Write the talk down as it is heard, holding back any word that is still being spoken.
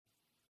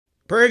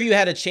Prairie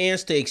had a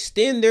chance to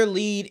extend their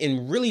lead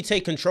and really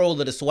take control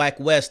of the SWAC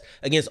West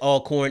against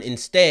Alcorn.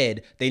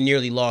 Instead, they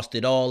nearly lost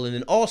it all. And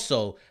then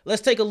also,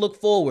 let's take a look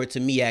forward to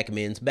MEAC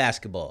men's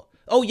basketball.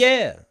 Oh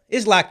yeah,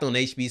 it's Locked on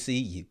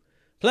HBCU.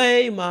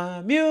 Play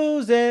my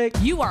music.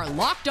 You are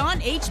Locked on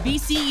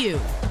HBCU,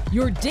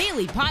 your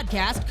daily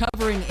podcast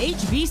covering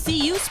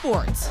HBCU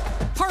sports.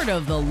 Part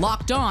of the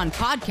Locked On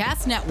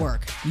Podcast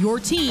Network, your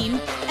team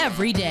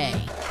every day.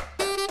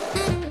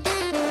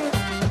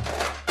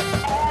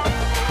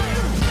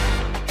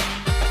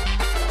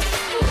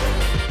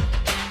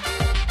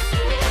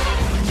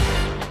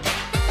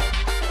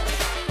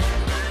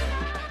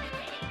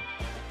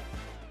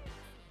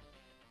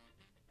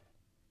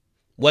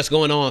 What's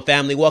going on,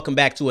 family? Welcome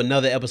back to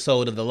another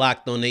episode of the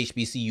Locked on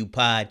HBCU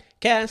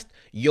podcast,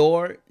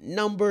 your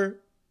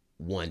number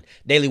one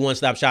daily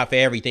one-stop shop for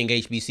everything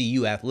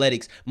HBCU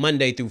athletics,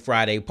 Monday through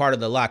Friday, part of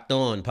the Locked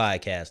On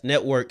Podcast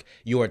Network,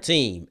 your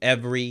team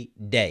every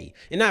day.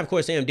 And I, of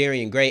course, am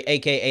Darian Gray,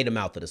 a.k.a. the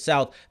Mouth of the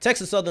South,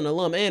 Texas Southern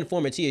alum and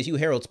former TSU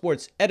Herald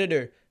sports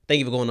editor. Thank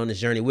you for going on this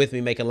journey with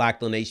me, making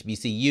Locked on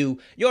HBCU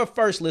your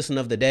first listen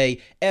of the day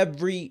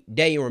every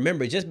day. And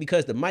remember, just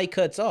because the mic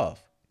cuts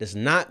off does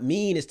not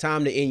mean it's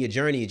time to end your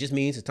journey. It just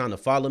means it's time to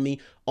follow me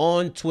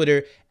on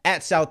Twitter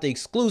at South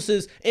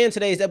Exclusives. And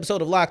today's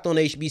episode of Locked on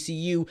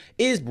HBCU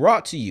is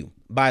brought to you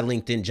by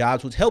LinkedIn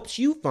Jobs, which helps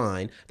you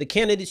find the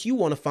candidates you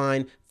want to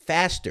find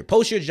faster.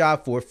 Post your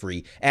job for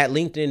free at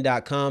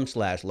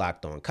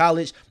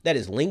linkedin.com/lockedoncollege. That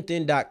is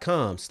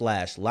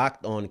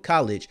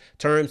linkedin.com/lockedoncollege.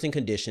 Terms and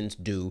conditions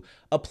do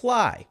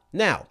apply.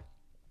 Now,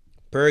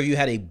 Prairie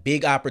had a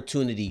big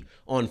opportunity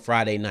on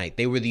Friday night.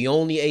 They were the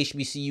only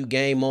HBCU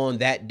game on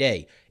that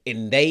day,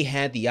 and they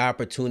had the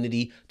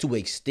opportunity to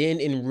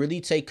extend and really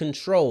take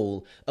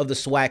control of the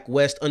SWAC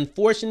West.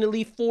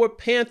 Unfortunately for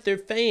Panther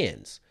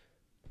fans,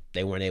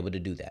 they weren't able to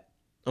do that.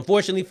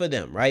 Unfortunately for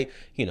them, right?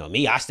 You know,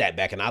 me, I sat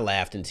back and I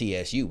laughed in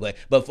TSU,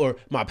 but for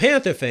my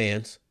Panther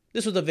fans,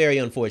 this was a very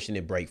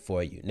unfortunate break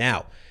for you.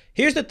 Now,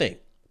 here's the thing,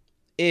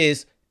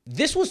 is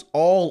this was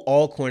all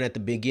Alcorn at the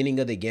beginning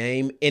of the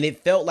game, and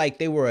it felt like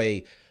they were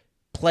a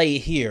play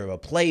here, a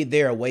play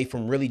there away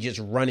from really just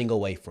running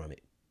away from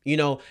it. You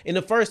know, in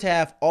the first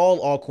half, all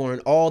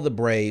Alcorn, all the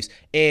Braves,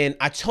 and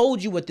I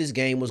told you what this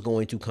game was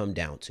going to come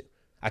down to.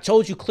 I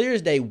told you clear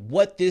as day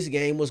what this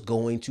game was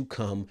going to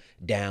come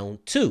down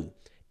to,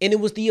 and it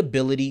was the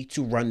ability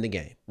to run the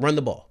game, run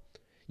the ball.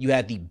 You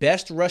had the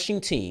best rushing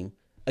team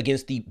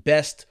against the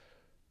best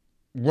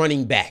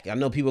running back. I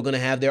know people are going to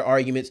have their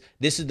arguments.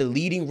 This is the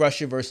leading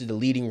rusher versus the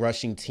leading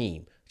rushing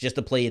team, just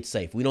to play it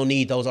safe. We don't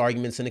need those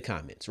arguments in the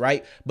comments,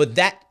 right? But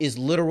that is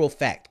literal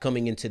fact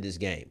coming into this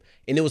game.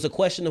 And it was a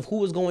question of who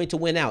was going to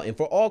win out. And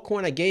for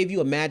Alcorn, I gave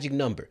you a magic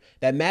number.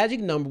 That magic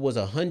number was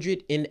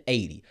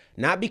 180.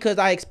 Not because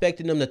I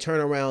expected them to turn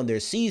around their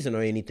season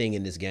or anything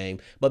in this game,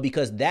 but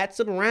because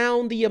that's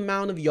around the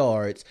amount of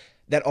yards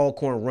that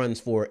Alcorn runs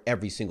for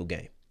every single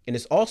game. And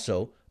it's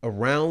also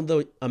around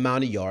the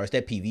amount of yards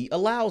that PV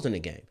allows in a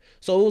game.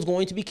 So it was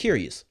going to be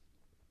curious.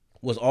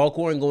 Was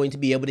Alcorn going to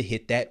be able to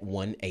hit that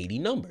 180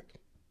 number?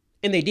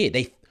 And they did.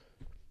 They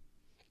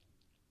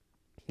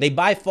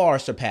by far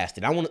surpassed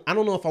it. I don't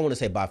know if I want to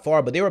say by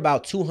far, but they were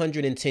about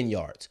 210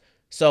 yards.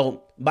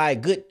 So by a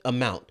good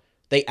amount,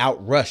 they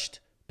outrushed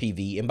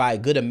PV. And by a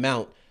good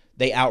amount,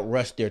 they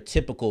outrushed their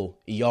typical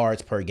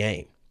yards per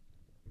game.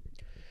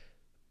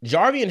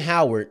 Jarvian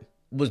Howard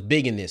was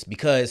big in this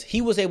because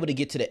he was able to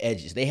get to the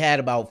edges. They had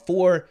about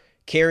 4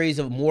 carries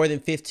of more than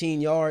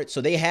 15 yards.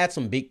 So they had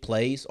some big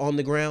plays on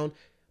the ground,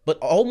 but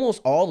almost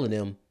all of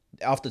them,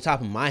 off the top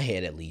of my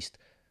head at least,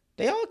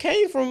 they all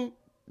came from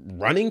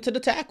running to the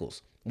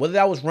tackles. Whether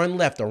that was run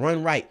left or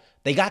run right,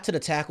 they got to the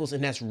tackles,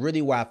 and that's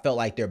really where I felt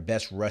like their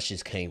best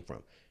rushes came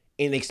from.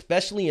 And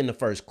especially in the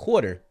first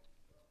quarter,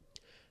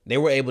 they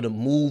were able to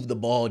move the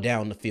ball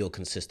down the field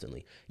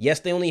consistently.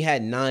 Yes, they only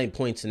had 9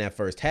 points in that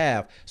first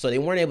half, so they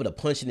weren't able to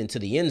punch it into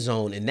the end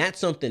zone, and that's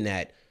something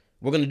that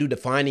we're going to do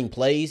defining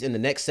plays in the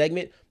next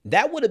segment.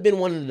 That would have been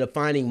one of the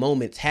defining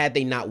moments had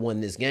they not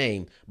won this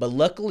game, but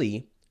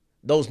luckily,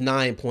 those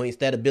 9 points,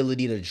 that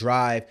ability to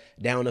drive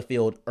down the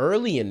field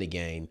early in the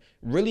game,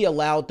 really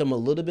allowed them a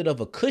little bit of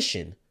a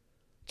cushion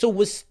to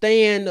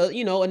withstand,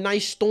 a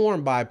nice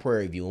storm by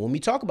Prairie View. And when we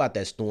talk about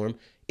that storm,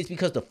 it's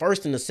because the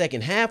first and the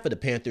second half of the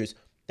Panthers,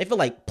 they feel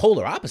like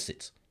polar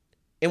opposites.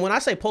 And when I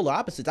say polar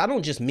opposites, I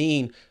don't just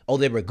mean,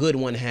 they were good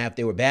one half,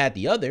 they were bad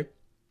the other.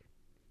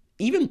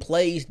 Even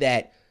plays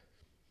that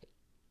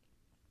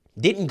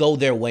didn't go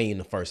their way in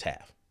the first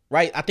half,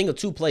 right? I think of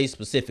 2 plays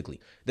specifically.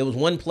 There was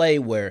one play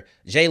where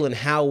Jalen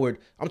Howard,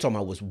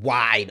 was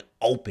wide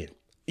open.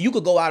 You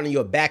could go out in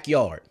your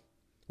backyard,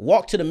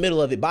 walk to the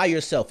middle of it by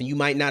yourself, and you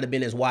might not have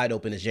been as wide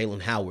open as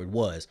Jalen Howard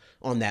was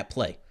on that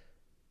play.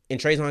 And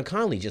Trayshawn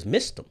Conley just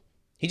missed him.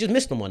 He just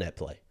missed him on that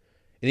play.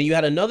 And then you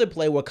had another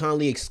play where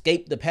Conley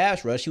escaped the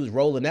pass rush. He was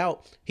rolling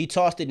out. He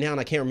tossed it down.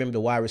 I can't remember the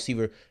wide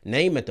receiver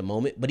name at the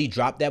moment, but he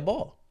dropped that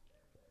ball.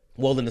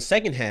 Well, in the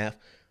second half,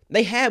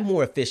 they had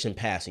more efficient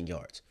passing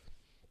yards.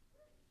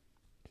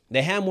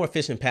 They had more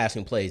efficient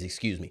passing plays,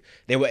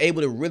 They were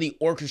able to really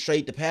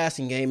orchestrate the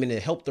passing game and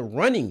it helped the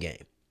running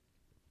game.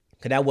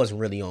 Because that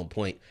wasn't really on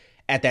point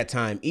at that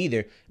time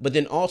either. But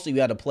then also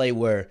you had a play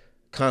where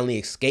Conley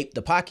escaped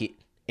the pocket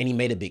and he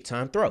made a big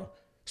time throw.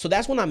 So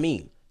that's what I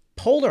mean.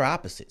 Polar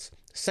opposites.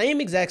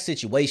 Same exact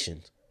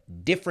situations,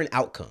 different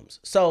outcomes.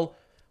 So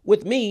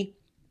with me,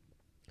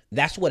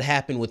 that's what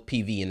happened with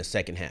PV in the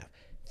second half.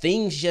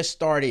 Things just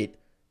started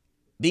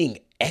being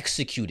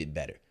executed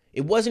better.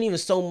 It wasn't even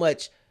so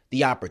much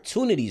the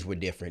opportunities were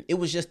different. It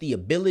was just the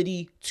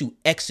ability to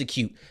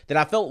execute that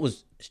I felt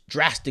was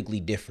drastically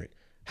different.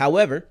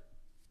 However,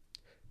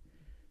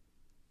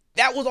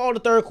 that was all the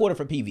third quarter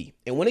for PV.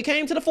 And when it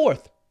came to the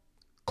fourth,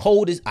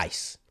 cold as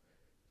ice.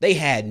 They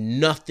had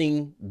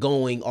nothing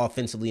going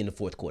offensively in the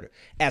fourth quarter.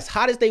 As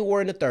hot as they were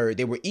in the third,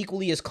 they were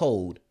equally as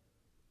cold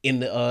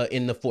in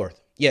the fourth.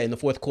 Yeah, in the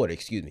fourth quarter,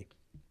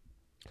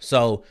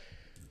 So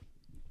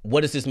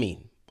what does this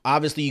mean?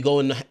 Obviously, you go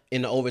in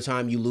the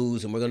overtime, you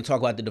lose, and we're going to talk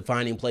about the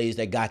defining plays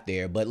that got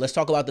there. But let's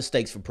talk about the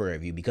stakes for Prairie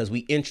View because we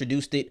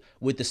introduced it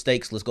with the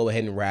stakes. Let's go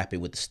ahead and wrap it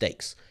with the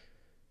stakes.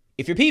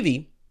 If you're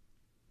PV,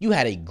 you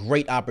had a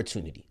great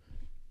opportunity.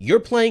 You're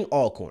playing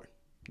Alcorn.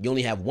 You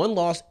only have one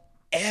loss.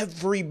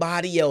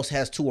 Everybody else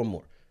has two or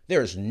more.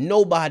 There is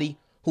nobody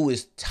who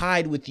is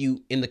tied with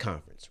you in the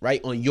conference,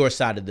 right? On your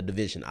side of the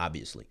division,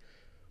 obviously.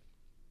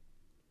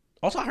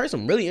 Also, I heard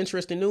some really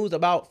interesting news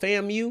about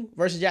FAMU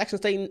versus Jackson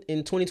State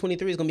in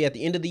 2023. It's going to be at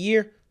the end of the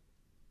year.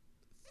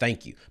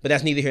 Thank you. But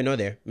that's neither here nor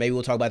there. Maybe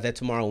we'll talk about that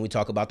tomorrow when we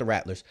talk about the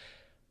Rattlers.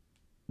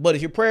 But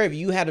if you're Prairie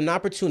View, you had an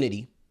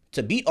opportunity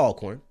to beat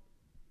Alcorn,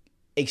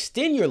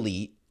 extend your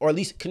lead, or at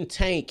least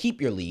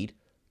keep your lead,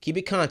 keep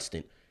it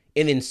constant.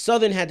 And then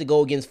Southern had to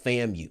go against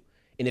FAMU.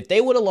 And if they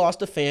would have lost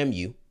to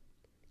FAMU,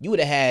 you would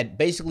have had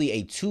basically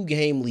a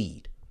 2-game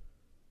lead.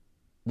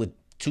 With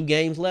 2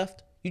 games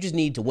left, you just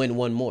need to win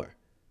one more.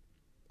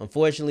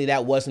 Unfortunately,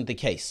 that wasn't the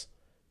case,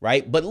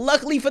 right? But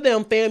luckily for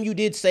them, FAMU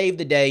did save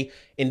the day.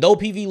 And though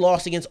PV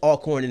lost against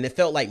Alcorn, and it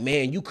felt like,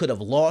 man, you could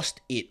have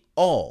lost it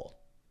all.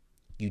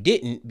 You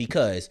didn't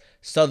because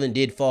Southern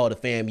did fall to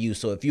FAMU.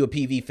 So if you're a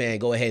PV fan,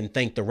 go ahead and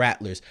thank the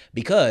Rattlers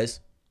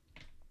because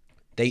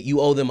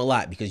you owe them a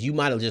lot because you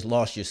might have just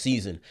lost your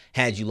season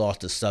had you lost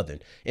to Southern.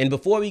 And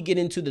before we get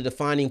into the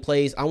defining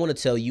plays, I want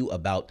to tell you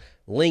about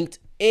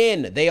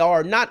LinkedIn. They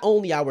are not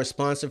only our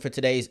sponsor for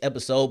today's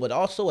episode, but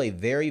also a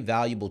very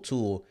valuable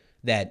tool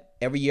that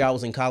every year I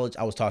was in college,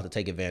 I was taught to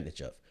take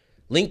advantage of.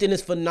 LinkedIn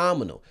is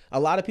phenomenal. A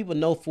lot of people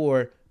know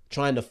for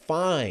trying to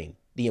find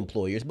the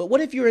employers, but what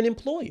if you're an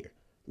employer?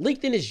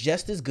 LinkedIn is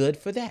just as good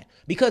for that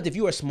because if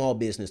you're a small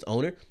business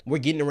owner, we're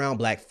getting around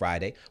Black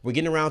Friday, we're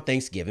getting around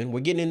Thanksgiving,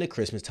 we're getting into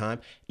Christmas time.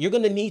 You're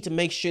going to need to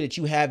make sure that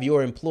you have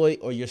your employee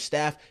or your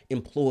staff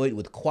employed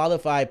with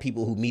qualified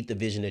people who meet the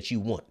vision that you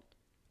want.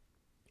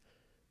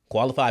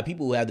 Qualified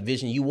people who have the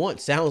vision you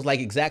want sounds like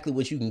exactly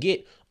what you can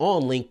get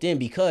on LinkedIn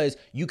because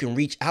you can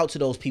reach out to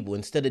those people.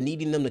 Instead of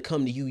needing them to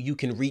come to you, you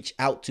can reach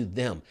out to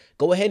them.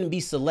 Go ahead and be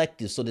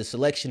selective so the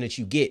selection that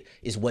you get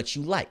is what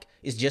you like.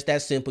 It's just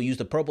that simple. Use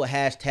the purple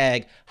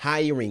hashtag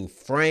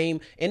 #HiringFrame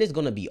and it's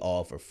going to be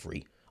all for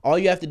free. All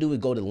you have to do is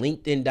go to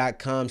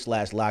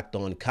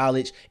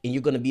linkedin.com/lockedoncollege and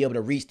you're going to be able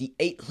to reach the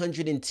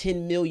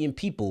 810 million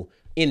people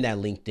in that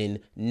LinkedIn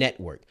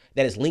network.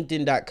 That is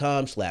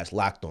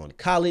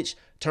linkedin.com/lockedoncollege.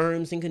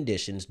 Terms and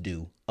conditions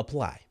do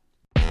apply.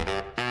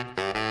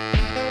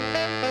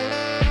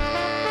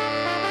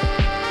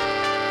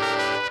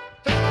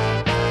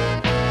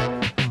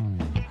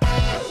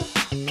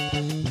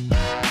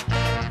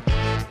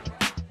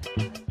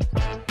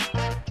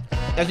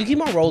 As we keep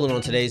on rolling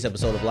on today's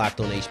episode of Locked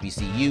On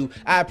HBCU,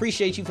 I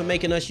appreciate you for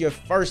making us your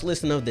first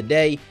listen of the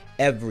day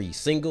every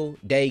single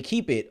day.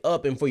 Keep it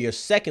up, and for your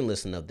second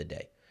listen of the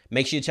day,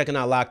 make sure you're checking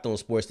out Locked On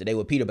Sports Today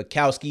with Peter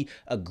Bukowski,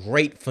 a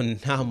great,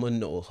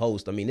 phenomenal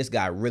host. I mean, this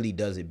guy really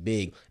does it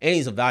big, and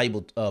he's a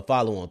valuable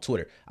follow on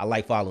Twitter. I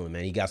like following him,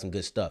 man. He got some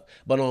good stuff.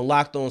 But on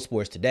Locked On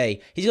Sports Today,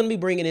 he's going to be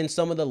bringing in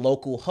some of the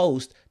local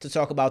hosts to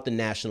talk about the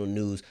national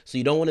news, so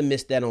you don't want to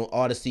miss that on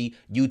Odyssey,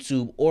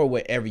 YouTube, or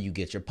wherever you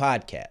get your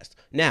podcast.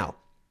 Now,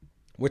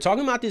 we're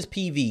talking about this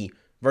PV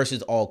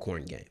versus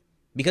Alcorn game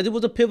because it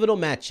was a pivotal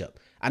matchup.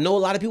 I know a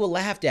lot of people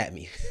laughed at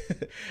me.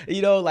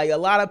 Like a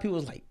lot of people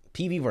was like,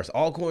 PV versus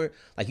Alcorn,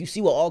 like you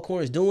see what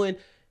Alcorn is doing.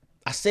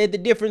 I said the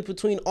difference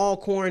between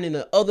Alcorn and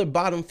the other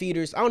bottom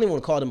feeders. I don't even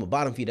want to call them a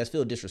bottom feeder. That's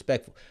feel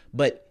disrespectful.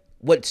 But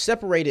what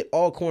separated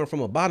Alcorn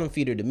from a bottom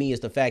feeder to me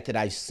is the fact that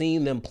I've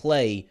seen them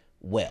play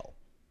well.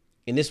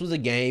 And this was a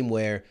game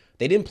where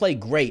they didn't play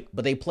great,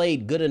 but they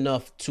played good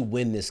enough to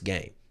win this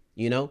game,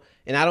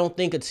 And I don't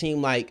think a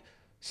team like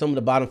some of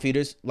the bottom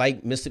feeders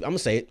like Mississippi,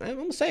 I'm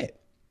going to say it.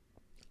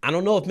 I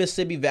don't know if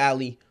Mississippi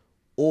Valley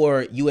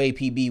or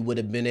UAPB would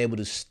have been able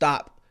to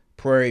stop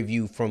Prairie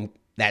View from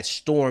that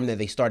storm that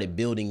they started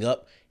building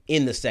up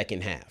in the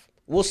second half.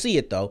 We'll see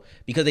it, though,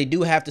 because they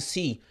do have to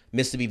see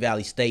Mississippi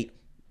Valley State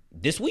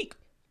this week.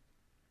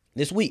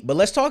 But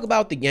let's talk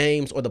about the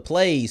games or the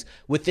plays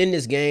within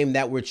this game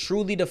that were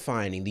truly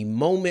defining, the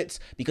moments,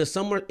 because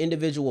some are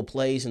individual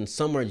plays and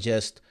some are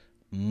just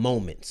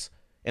moments.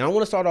 And I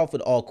want to start off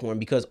with Alcorn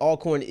because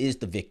Alcorn is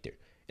the victor.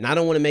 And I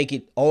don't want to make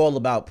it all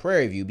about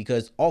Prairie View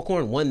because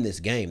Alcorn won this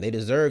game. They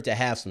deserve to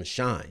have some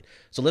shine.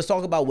 So let's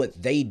talk about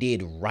what they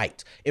did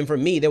right. And for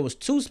me, there was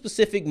two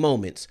specific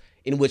moments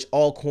in which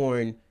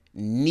Alcorn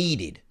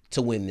needed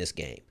to win this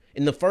game.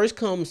 And the first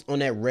comes on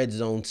that red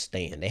zone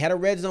stand. They had a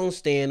red zone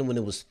stand when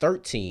it was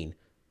 13-7.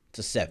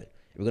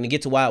 We're going to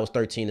get to why it was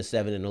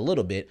 13-7 in a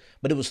little bit,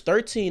 but it was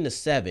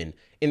 13-7.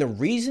 And the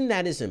reason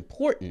that is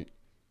important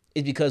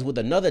is because with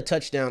another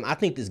touchdown, I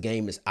think this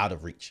game is out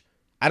of reach.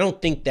 I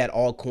don't think that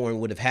Alcorn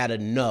would have had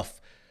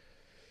enough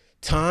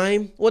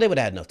time. Well, they would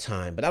have had enough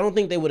time, but I don't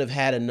think they would have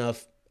had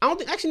enough. I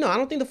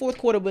don't think the fourth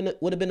quarter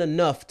would have been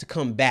enough to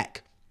come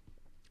back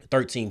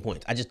 13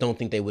 points. I just don't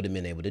think they would have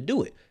been able to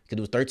do it. Because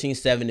it was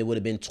 13-7, it would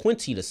have been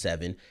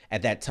 20-7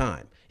 at that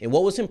time. And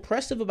what was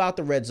impressive about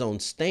the red zone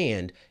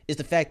stand is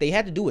the fact they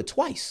had to do it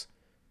twice.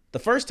 The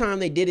first time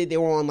they did it, they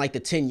were on like the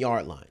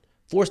 10-yard line.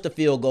 Forced a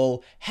field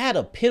goal, had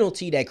a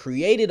penalty that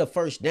created a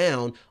first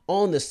down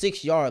on the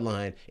 6-yard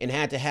line, and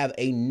had to have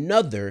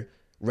another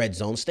red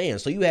zone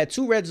stand. So you had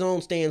two red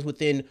zone stands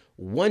within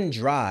one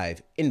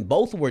drive, and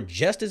both were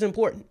just as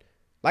important.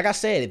 Like I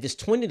said, if it's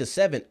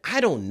 20-7, I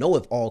don't know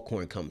if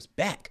Alcorn comes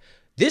back.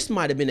 This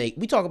might have been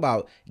we talk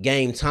about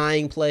game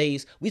tying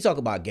plays. We talk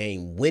about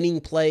game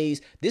winning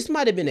plays. This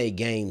might have been a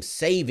game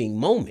saving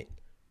moment.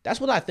 That's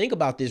what I think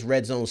about this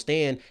red zone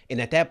stand. And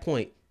at that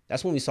point,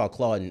 that's when we saw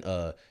Claude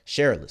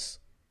Sherrills,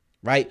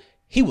 right?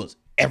 He was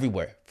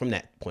everywhere from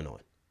that point on.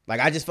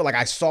 Like, I just felt like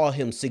I saw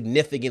him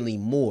significantly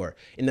more.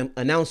 And the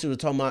announcer was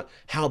talking about,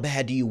 how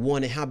bad do you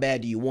want it? How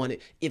bad do you want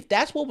it? If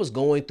that's what was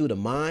going through the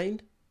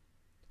mind,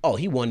 oh,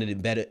 he wanted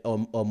it better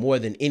or more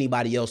than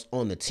anybody else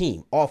on the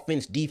team.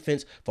 Offense,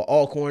 defense for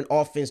Alcorn,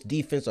 offense,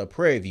 defense or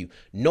Prairie View.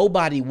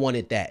 Nobody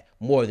wanted that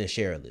more than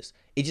Sherrills.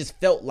 It just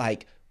felt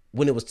like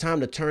when it was time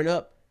to turn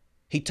up,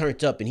 he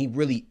turned up and he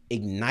really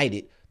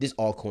ignited this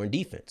Alcorn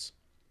defense.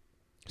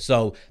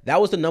 So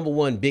that was the number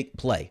one big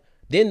play.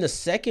 Then the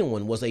second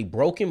one was a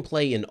broken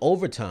play in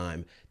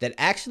overtime that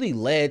actually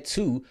led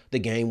to the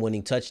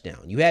game-winning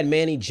touchdown. You had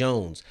Manny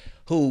Jones,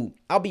 who,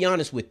 I'll be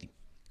honest with you,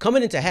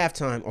 coming into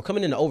halftime or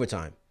coming into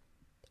overtime,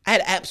 I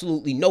had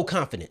absolutely no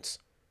confidence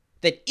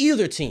that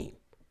either team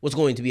was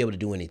going to be able to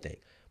do anything,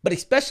 but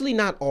especially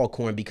not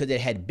Alcorn because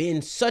it had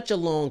been such a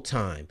long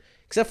time,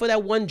 except for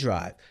that one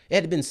drive. It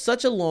had been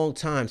such a long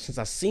time since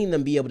I seen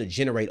them be able to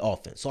generate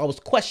offense. So I was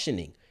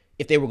questioning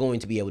if they were going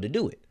to be able to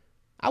do it.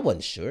 I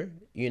wasn't sure.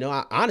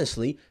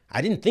 Honestly,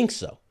 I didn't think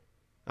so.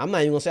 I'm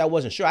not even going to say I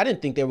wasn't sure. I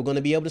didn't think they were going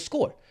to be able to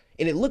score.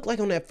 And it looked like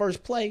on that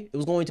first play, it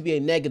was going to be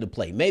a negative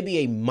play, maybe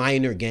a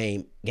minor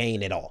gain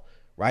at all,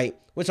 right?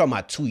 We're talking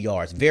about 2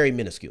 yards, very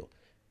minuscule,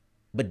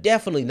 but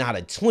definitely not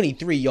a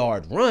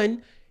 23-yard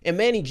run. And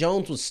Manny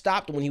Jones was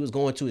stopped when he was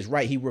going to his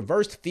right. He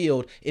reversed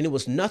field, and it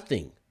was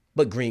nothing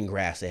but green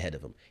grass ahead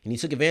of him. And he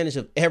took advantage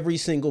of every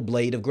single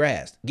blade of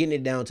grass, getting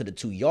it down to the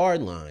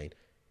 2-yard line.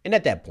 And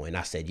at that point,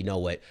 I said, you know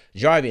what?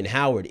 Jarvian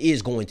Howard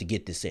is going to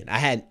get this in. I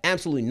had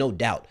absolutely no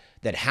doubt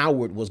that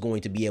Howard was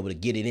going to be able to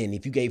get it in.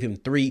 If you gave him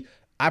 3,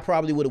 I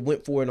probably would have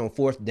went for it on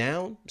 4th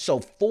down. So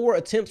 4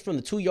 attempts from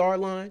the 2-yard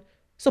line,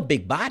 it's a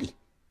big body.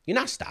 You're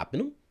not stopping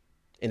them.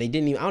 And I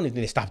don't even think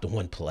they stopped the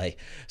one play.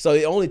 So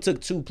it only took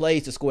 2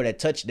 plays to score that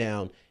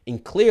touchdown.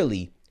 And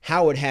clearly,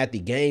 Howard had the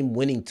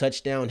game-winning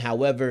touchdown.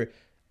 However,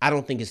 I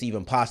don't think it's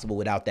even possible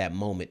without that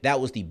moment. That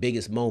was the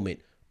biggest moment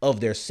of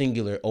their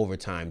singular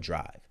overtime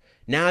drive.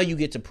 Now you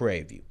get to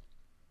Prairie View.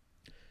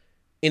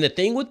 And the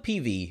thing with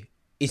PV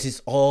is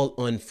it's all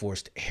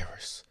unforced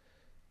errors.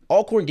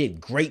 Alcorn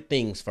did great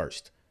things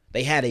first.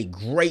 They had a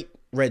great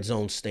red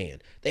zone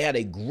stand. They had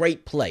a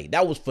great play.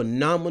 That was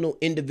phenomenal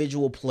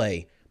individual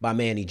play by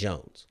Manny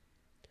Jones.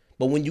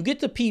 But when you get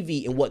to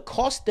PV and what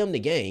cost them the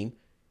game,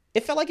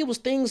 it felt like it was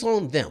things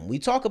on them. We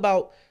talk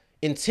about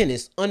in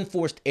tennis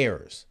unforced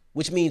errors,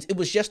 which means it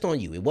was just on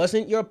you. It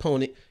wasn't your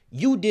opponent.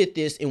 You did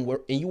this and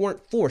you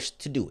weren't forced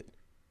to do it.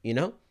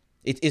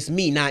 It's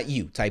me, not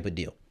you type of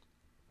deal.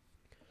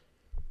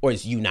 Or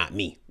it's you, not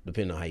me,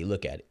 depending on how you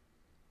look at it.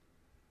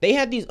 They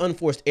had these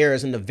unforced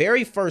errors, and the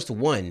very first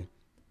one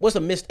was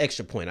a missed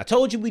extra point. I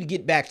told you we'd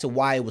get back to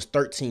why it was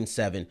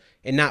 13-7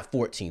 and not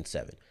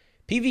 14-7.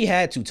 PV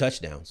had 2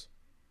 touchdowns.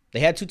 They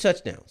had 2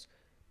 touchdowns,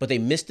 but they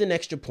missed an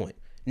extra point.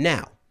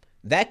 Now,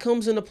 that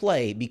comes into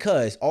play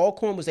because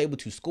Alcorn was able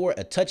to score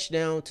a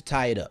touchdown to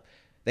tie it up.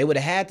 They would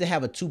have had to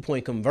have a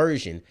 2-point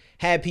conversion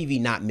had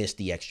PV not missed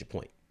the extra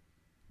point.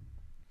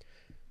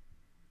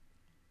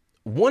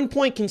 1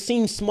 point can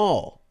seem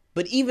small,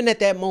 but even at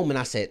that moment,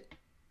 I said,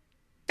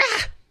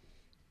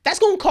 that's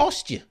going to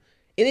cost you.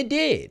 And it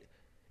did.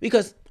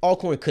 Because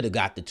Alcorn could have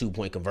got the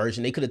 2-point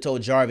conversion. They could have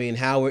told Jarvian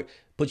Howard,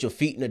 put your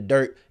feet in the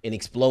dirt and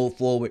explode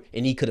forward,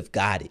 and he could have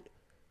got it.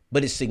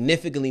 But it's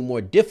significantly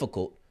more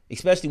difficult,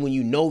 especially when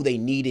you know they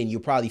need it and you're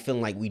probably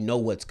feeling like we know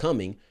what's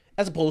coming,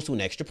 as opposed to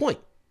an extra point.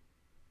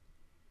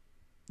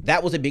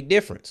 That was a big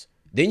difference.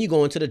 Then you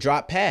go into the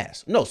drop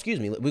pass. No, excuse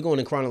me. We're going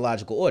in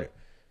chronological order.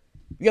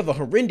 You have a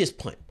horrendous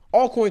punt.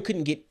 Alcorn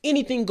couldn't get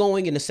anything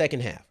going in the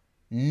second half.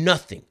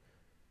 Nothing.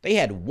 They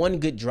had one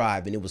good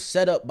drive, and it was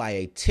set up by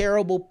a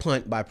terrible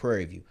punt by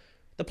Prairie View.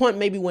 The punt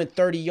maybe went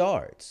 30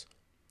 yards.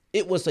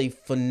 It was a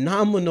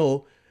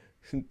phenomenal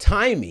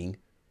timing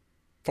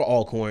for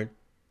Alcorn,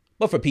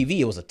 but for PV,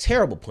 it was a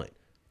terrible punt.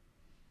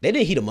 They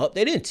didn't heat them up.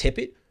 They didn't tip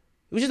it.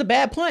 It was just a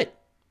bad punt.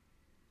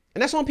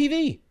 And that's on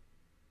PV.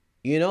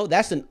 You know,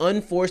 that's an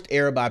unforced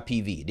error by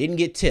PV. It didn't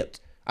get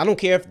tipped. I don't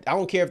care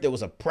if there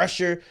was a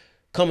pressure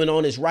coming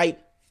on his right.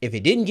 If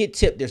it didn't get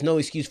tipped, there's no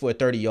excuse for a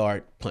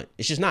 30-yard punt.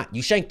 It's just not.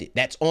 You shanked it.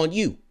 That's on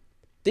you.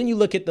 Then you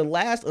look at the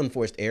last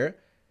unforced error.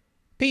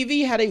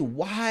 PV had a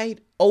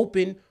wide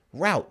open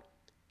route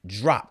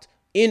dropped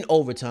in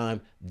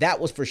overtime.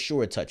 That was for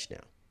sure a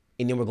touchdown.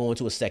 And then we're going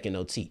to a second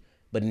OT.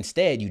 But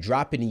instead, you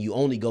drop it and you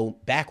only go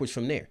backwards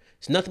from there.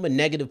 It's nothing but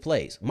negative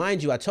plays.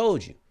 Mind you, I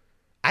told you,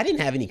 I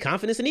didn't have any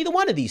confidence in either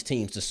one of these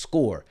teams to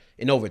score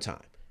in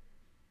overtime.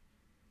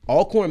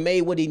 Alcorn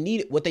made what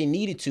they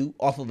needed to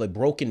off of a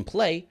broken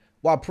play,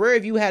 while Prairie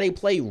View had a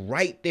play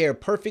right there,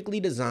 perfectly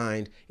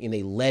designed, and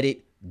they let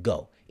it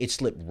go. It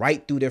slipped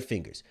right through their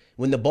fingers.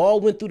 When the ball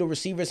went through the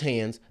receiver's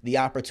hands, the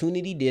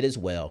opportunity did as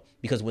well,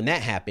 because when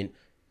that happened,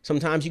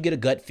 sometimes you get a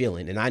gut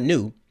feeling, and I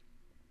knew,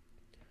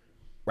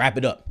 wrap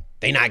it up.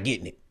 They not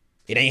getting it.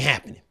 It ain't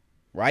happening,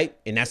 right?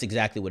 And that's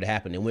exactly what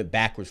happened. It went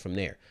backwards from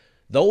there.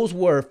 Those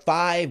were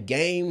 5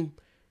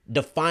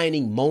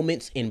 game-defining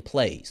moments in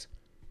plays.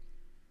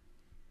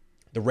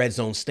 The red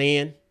zone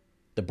stand,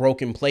 the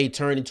broken play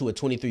turned into a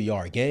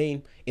 23-yard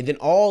gain, and then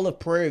all of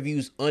Prairie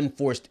View's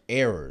unforced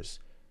errors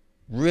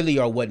really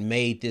are what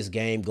made this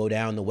game go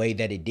down the way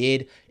that it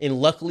did. And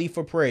luckily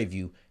for Prairie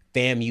View,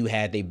 FAMU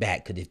had their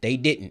back, because if they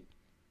didn't,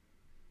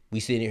 we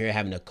sitting here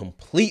having a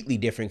completely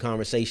different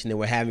conversation than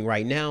we're having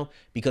right now,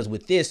 because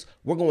with this,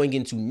 we're going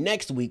into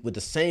next week with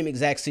the same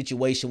exact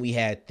situation we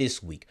had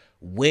this week.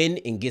 Win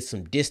and get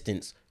some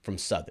distance from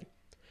Southern.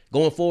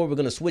 Going forward, we're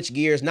going to switch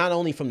gears, not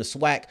only from the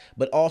SWAC,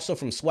 but also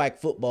from SWAC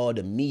football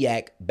to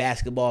MEAC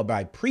basketball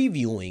by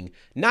previewing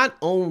not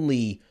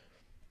only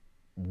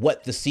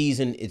what the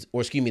season is,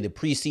 the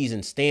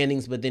preseason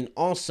standings, but then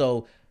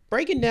also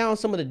breaking down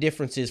some of the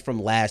differences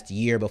from last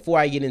year. Before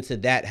I get into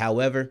that,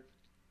 however,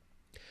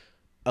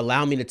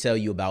 allow me to tell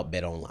you about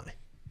BetOnline,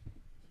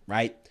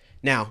 right?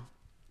 Now,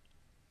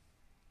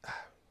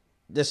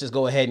 let's just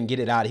go ahead and get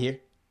it out of here.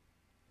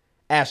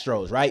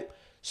 Astros, right?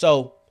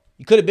 So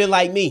you could have been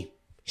like me.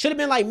 Should have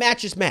been like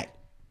Mattress Mac.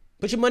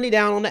 Put your money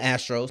down on the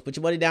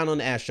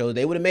Astros.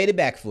 They would have made it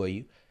back for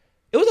you.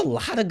 It was a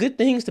lot of good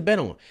things to bet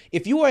on.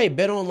 If you are a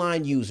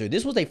BetOnline user,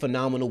 this was a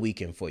phenomenal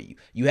weekend for you.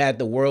 You had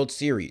the World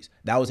Series.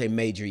 That was a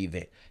major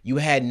event. You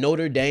had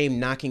Notre Dame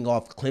knocking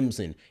off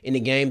Clemson in a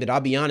game that,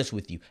 I'll be honest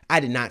with you, I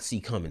did not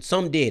see coming.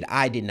 Some did.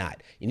 I did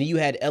not. And then you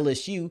had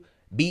LSU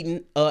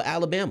beating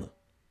Alabama.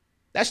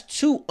 That's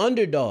 2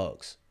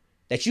 underdogs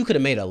that you could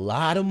have made a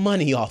lot of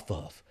money off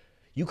of.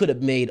 You could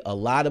have made a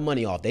lot of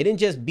money off. They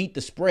didn't just beat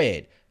the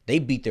spread. They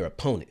beat their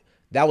opponent.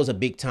 That was a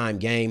big-time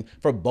game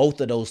for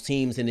both of those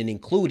teams, and then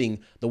including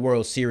the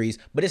World Series.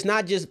 But it's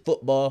not just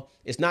football.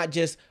 It's not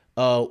just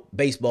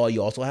baseball.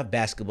 You also have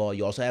basketball.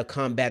 You also have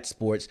combat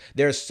sports.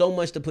 There's so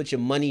much to put your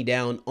money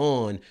down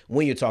on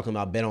when you're talking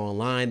about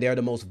BetOnline. They're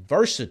the most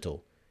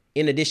versatile,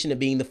 in addition to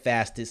being the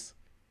fastest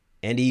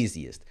and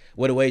easiest.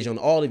 Where to wager on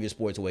all of your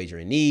sports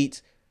wagering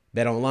needs.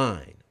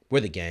 BetOnline,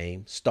 where the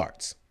game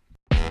starts.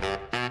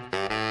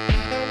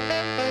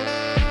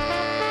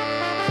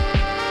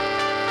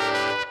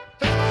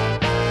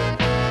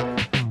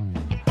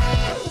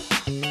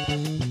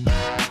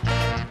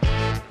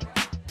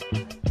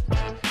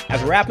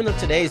 As we're wrapping up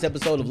today's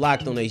episode of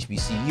Locked on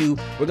HBCU,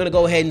 we're going to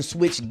go ahead and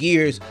switch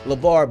gears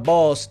LeVar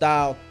Ball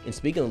style. And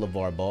speaking of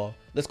LeVar Ball,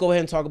 let's go ahead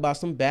and talk about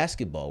some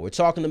basketball. We're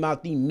talking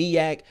about the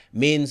MEAC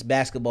men's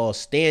basketball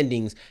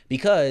standings,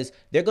 because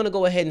they're going to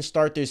go ahead and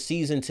start their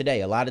season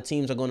today. A lot of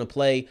teams are going to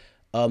play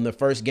the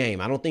first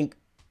game. I don't think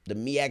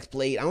any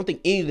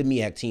of the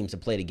MEAC teams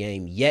have played a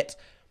game yet.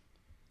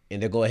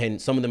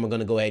 And some of them are going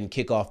to go ahead and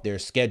kick off their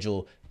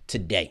schedule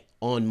today,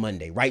 on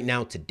Monday, right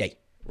now, today.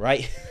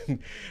 Right?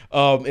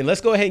 And let's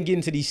go ahead and get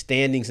into these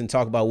standings and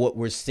talk about what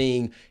we're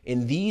seeing.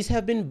 And these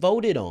have been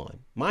voted on,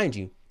 mind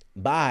you,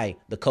 by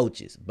the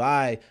coaches,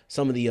 by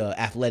some of the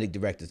athletic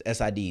directors,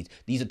 SIDs.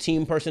 These are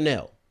team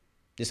personnel.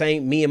 This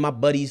ain't me and my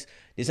buddies.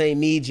 This ain't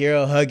me,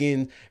 Gerald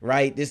Huggins,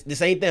 right?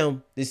 This ain't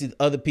them. This is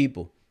other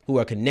people who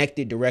are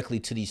connected directly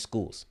to these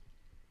schools.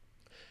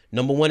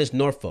 Number 1 is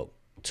Norfolk.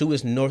 2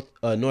 is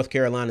North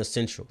Carolina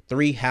Central.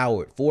 3,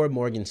 Howard. 4,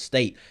 Morgan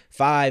State.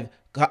 5,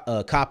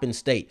 Coppin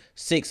State.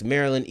 6,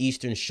 Maryland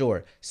Eastern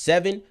Shore.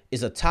 7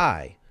 is a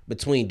tie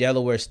between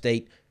Delaware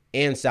State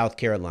and South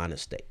Carolina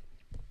State.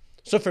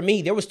 So for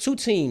me, there was 2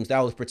 teams that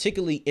I was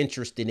particularly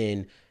interested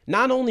in,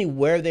 not only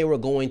where they were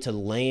going to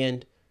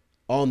land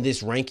on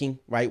this ranking,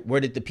 right?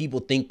 Where did the people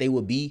think they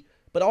would be,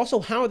 but also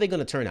how are they going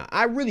to turn out?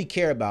 I really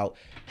care about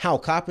how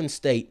Coppin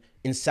State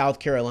and South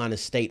Carolina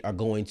State are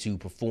going to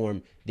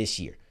perform this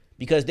year,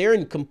 because they're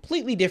in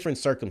completely different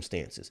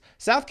circumstances.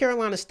 South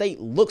Carolina State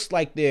looks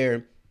like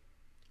they're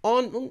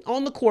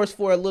on the course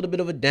for a little bit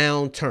of a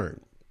downturn.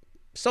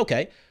 It's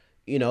okay.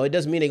 it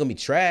doesn't mean they're going to be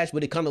trash,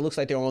 but it kind of looks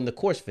like they're on the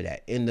course for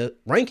that. And the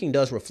ranking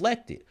does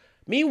reflect it.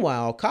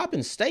 Meanwhile,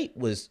 Coppin State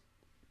was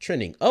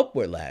trending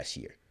upward last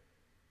year.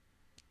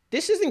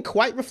 This isn't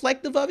quite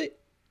reflective of it,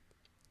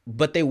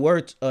 but they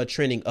were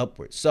trending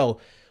upward. So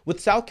with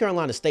South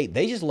Carolina State,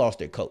 they just lost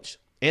their coach,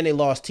 and they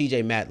lost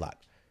TJ Matlock.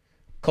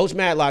 Coach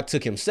Matlock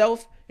took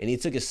himself, and he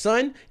took his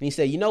son, and he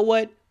said, you know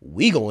what?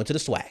 We go into the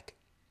SWAC.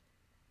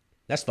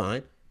 That's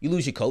fine. You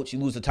lose your coach. You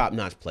lose a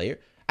top-notch player.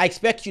 I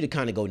expect you to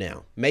kind of go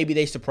down. Maybe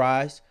they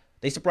surprised.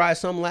 They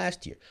surprised some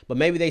last year, but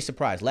maybe they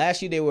surprised.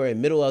 Last year, they were a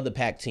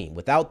middle-of-the-pack team.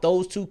 Without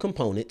those two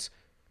components,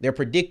 they're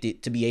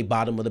predicted to be a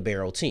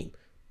bottom-of-the-barrel team.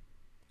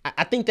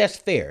 I think that's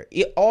fair.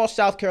 All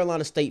South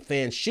Carolina State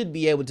fans should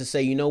be able to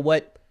say, you know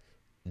what?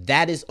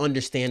 That is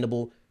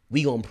understandable.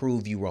 We gonna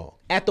prove you wrong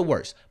at the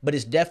worst, but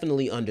it's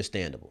definitely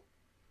understandable.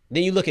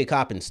 Then you look at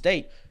Coppin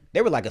State.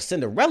 They were like a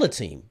Cinderella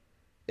team.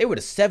 They were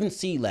the 7th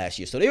seed last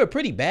year, so they were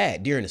pretty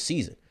bad during the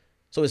season.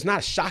 So it's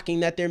not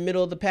shocking that they're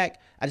middle of the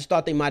pack. I just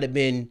thought they might have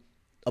been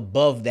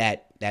above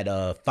that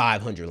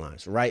 500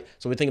 lines, right?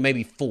 So we're thinking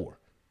maybe 4.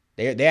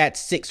 They're at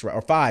 6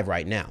 or 5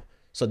 right now.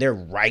 So they're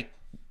right.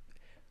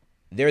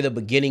 They're the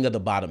beginning of the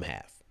bottom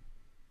half.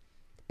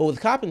 But with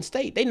Coppin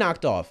State, they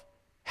knocked off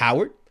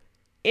Howard,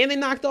 and they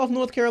knocked off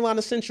North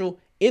Carolina Central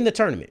in the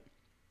tournament.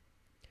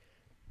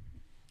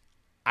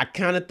 I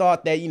kind of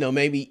thought that,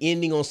 maybe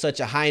ending on such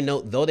a high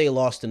note, though they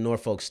lost to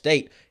Norfolk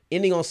State,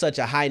 ending on such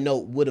a high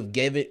note would have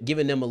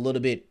given them a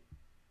little bit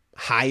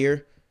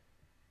higher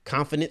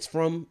confidence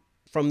from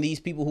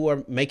these people who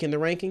are making the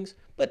rankings.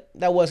 But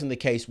that wasn't the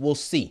case. We'll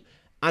see.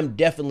 I'm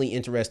definitely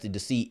interested to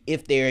see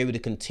if they're able to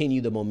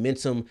continue the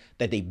momentum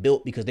that they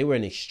built, because they were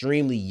an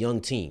extremely young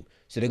team.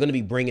 So they're going to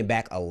be bringing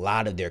back a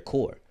lot of their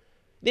core.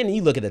 Then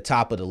you look at the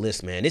top of the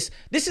list, man.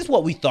 This is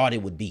what we thought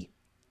it would be.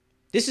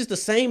 This is the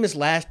same as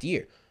last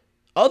year.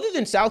 Other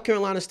than South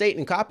Carolina State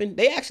and Coppin,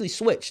 they actually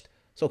switched.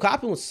 So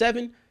Coppin was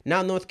 7,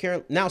 now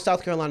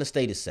South Carolina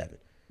State is 7.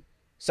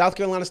 South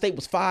Carolina State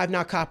was 5,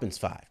 now Coppin's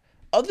 5.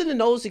 Other than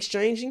those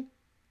exchanging,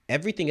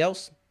 everything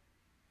else,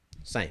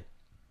 same.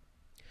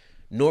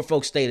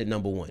 Norfolk State at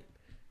number 1.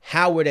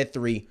 Howard at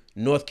 3.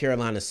 North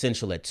Carolina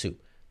Central at 2.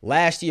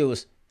 Last year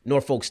was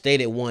Norfolk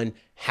State at 1.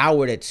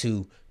 Howard at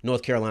 2.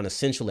 North Carolina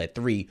Central at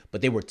 3.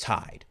 But they were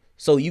tied.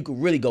 So you could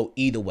really go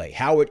either way.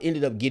 Howard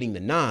ended up getting the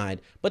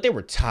nod, but they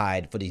were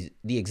tied for the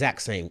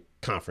exact same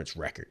conference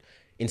record.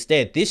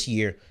 Instead, this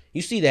year,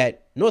 you see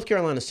that North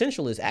Carolina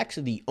Central is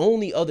actually the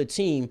only other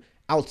team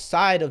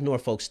outside of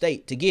Norfolk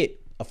State to get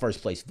a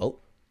first-place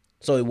vote.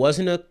 So it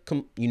wasn't a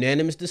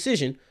unanimous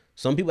decision.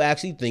 Some people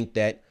actually think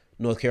that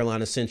North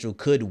Carolina Central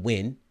could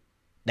win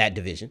that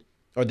division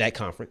or that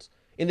conference.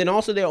 And then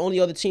also they're the only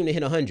other team to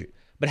hit 100.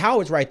 But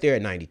Howard's right there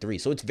at 93.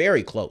 So it's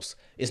very close.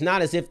 It's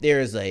not as if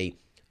there's a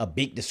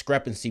big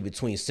discrepancy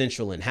between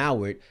Central and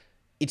Howard.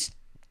 It's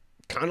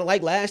kind of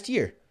like last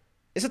year.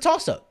 It's a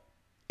toss-up.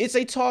 It's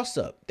a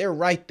toss-up. They're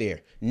right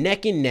there,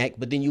 neck and neck.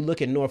 But then you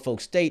look at Norfolk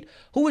State,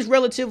 who is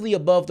relatively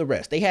above the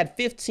rest. They had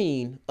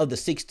 15 of the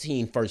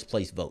 16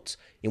 first-place votes.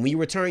 And when you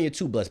return your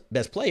 2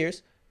 best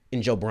players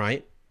in Joe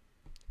Bryant,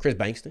 Chris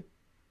Bankston,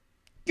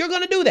 you're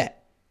going to do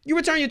that. You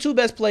return your 2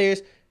 best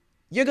players,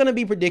 you're going to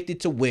be predicted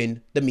to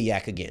win the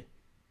MEAC again.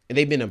 And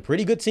they've been a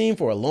pretty good team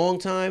for a long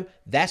time.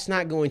 That's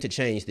not going to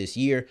change this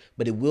year,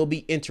 but it will be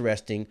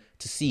interesting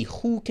to see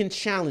who can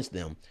challenge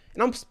them.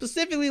 And I'm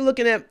specifically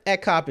looking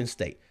at Coppin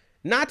State.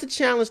 Not to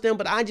challenge them,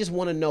 but I just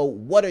want to know,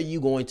 what are you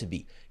going to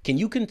be? Can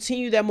you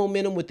continue that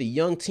momentum with the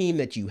young team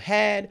that you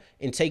had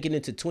and take it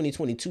into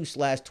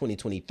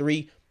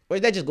 2022/2023? Or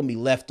is that just going to be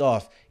left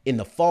off in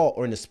the fall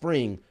or in the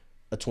spring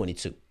of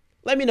 22?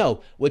 Let me know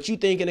what you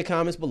think in the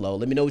comments below.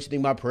 Let me know what you think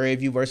about Prairie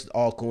View versus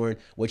Alcorn,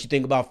 what you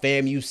think about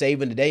FAMU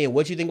saving today, and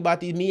what you think about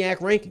these MEAC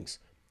rankings.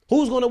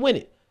 Who's going to win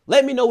it?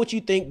 Let me know what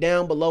you think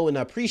down below, and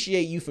I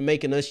appreciate you for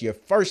making us your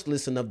first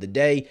listen of the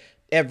day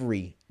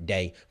every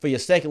day. For your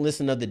second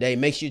listen of the day,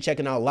 make sure you're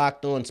checking out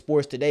Locked On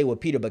Sports Today with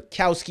Peter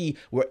Bukowski,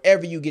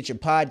 wherever you get your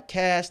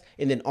podcast.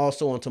 And then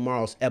also on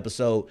tomorrow's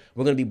episode,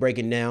 we're going to be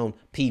breaking down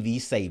PV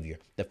Savior,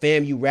 the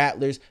FAMU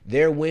Rattlers,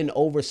 their win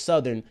over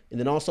Southern, and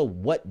then also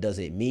what does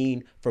it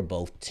mean for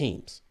both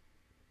teams.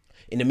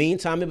 In the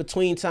meantime, in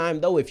between time,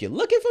 though, if you're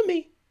looking for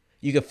me,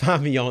 you can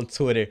find me on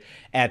Twitter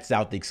at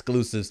South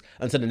Exclusives.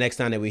 Until the next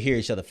time that we hear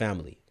each other,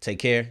 family, take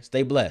care,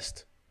 stay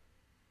blessed.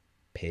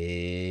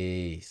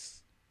 Peace.